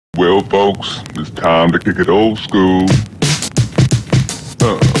Well, folks, it's time to kick it old school,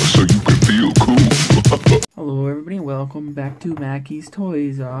 so you can feel cool. Hello everybody, welcome back to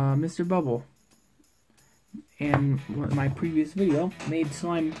MakisToys. Mr. Bubble. And my previous video made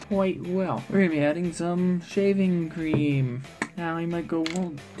slime quite well. We're gonna be adding some shaving cream. Now you might go,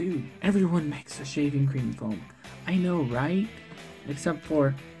 well dude, everyone makes a shaving cream foam. I know, right? Except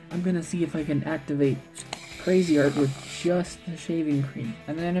for, I'm gonna see if I can activate Cra-Z-art with just the shaving cream.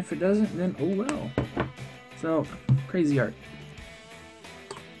 And then if it doesn't, then oh well. So, Cra-Z-art.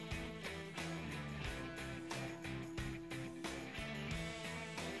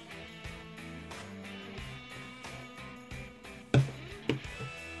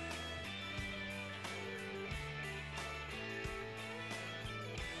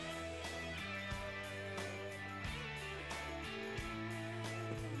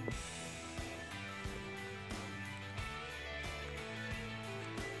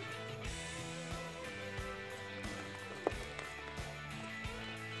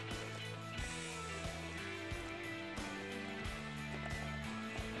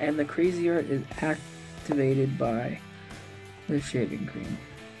 And the Cra-Z-art is activated by the shaving cream.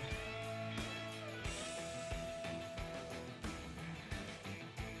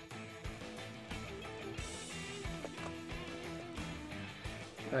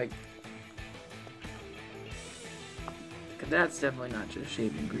 Like, that's definitely not just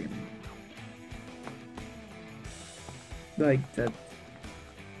shaving cream. Like, that.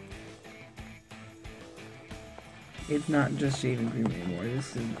 It's not just shaving cream anymore.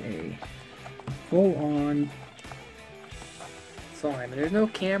 This is a full-on slime. And there's no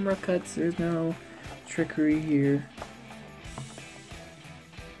camera cuts. There's no trickery here.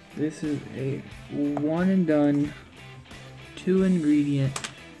 This is a one and done, 2-ingredient,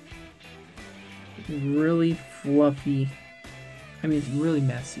 really fluffy. I mean, it's really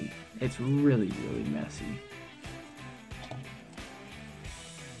messy. It's really, really messy.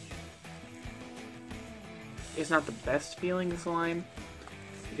 It's not the best feeling slime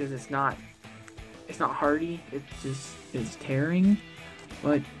because it's not hardy. It just is tearing,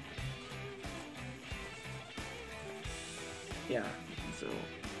 but yeah. So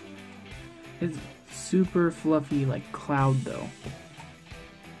it's super fluffy like cloud though.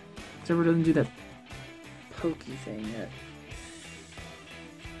 Except it doesn't do that pokey thing that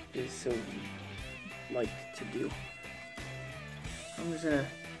is so liked to do. I'm just gonna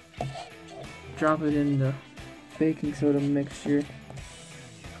drop it in the baking soda mixture.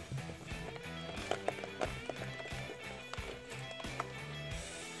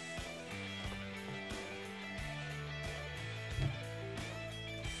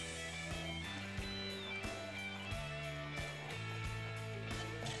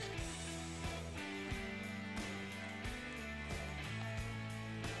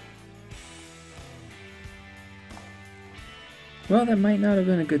 Well, that might not have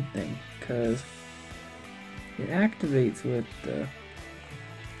been a good thing, because it activates with the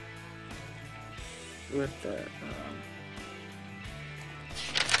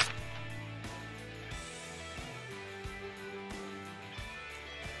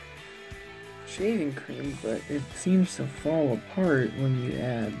shaving cream, but it seems to fall apart when you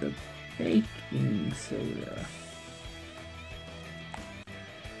add the baking soda.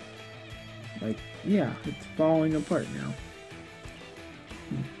 Like, yeah, it's falling apart now.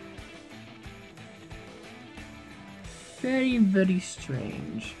 Very, very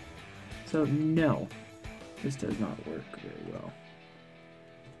strange. So no, this does not work very well.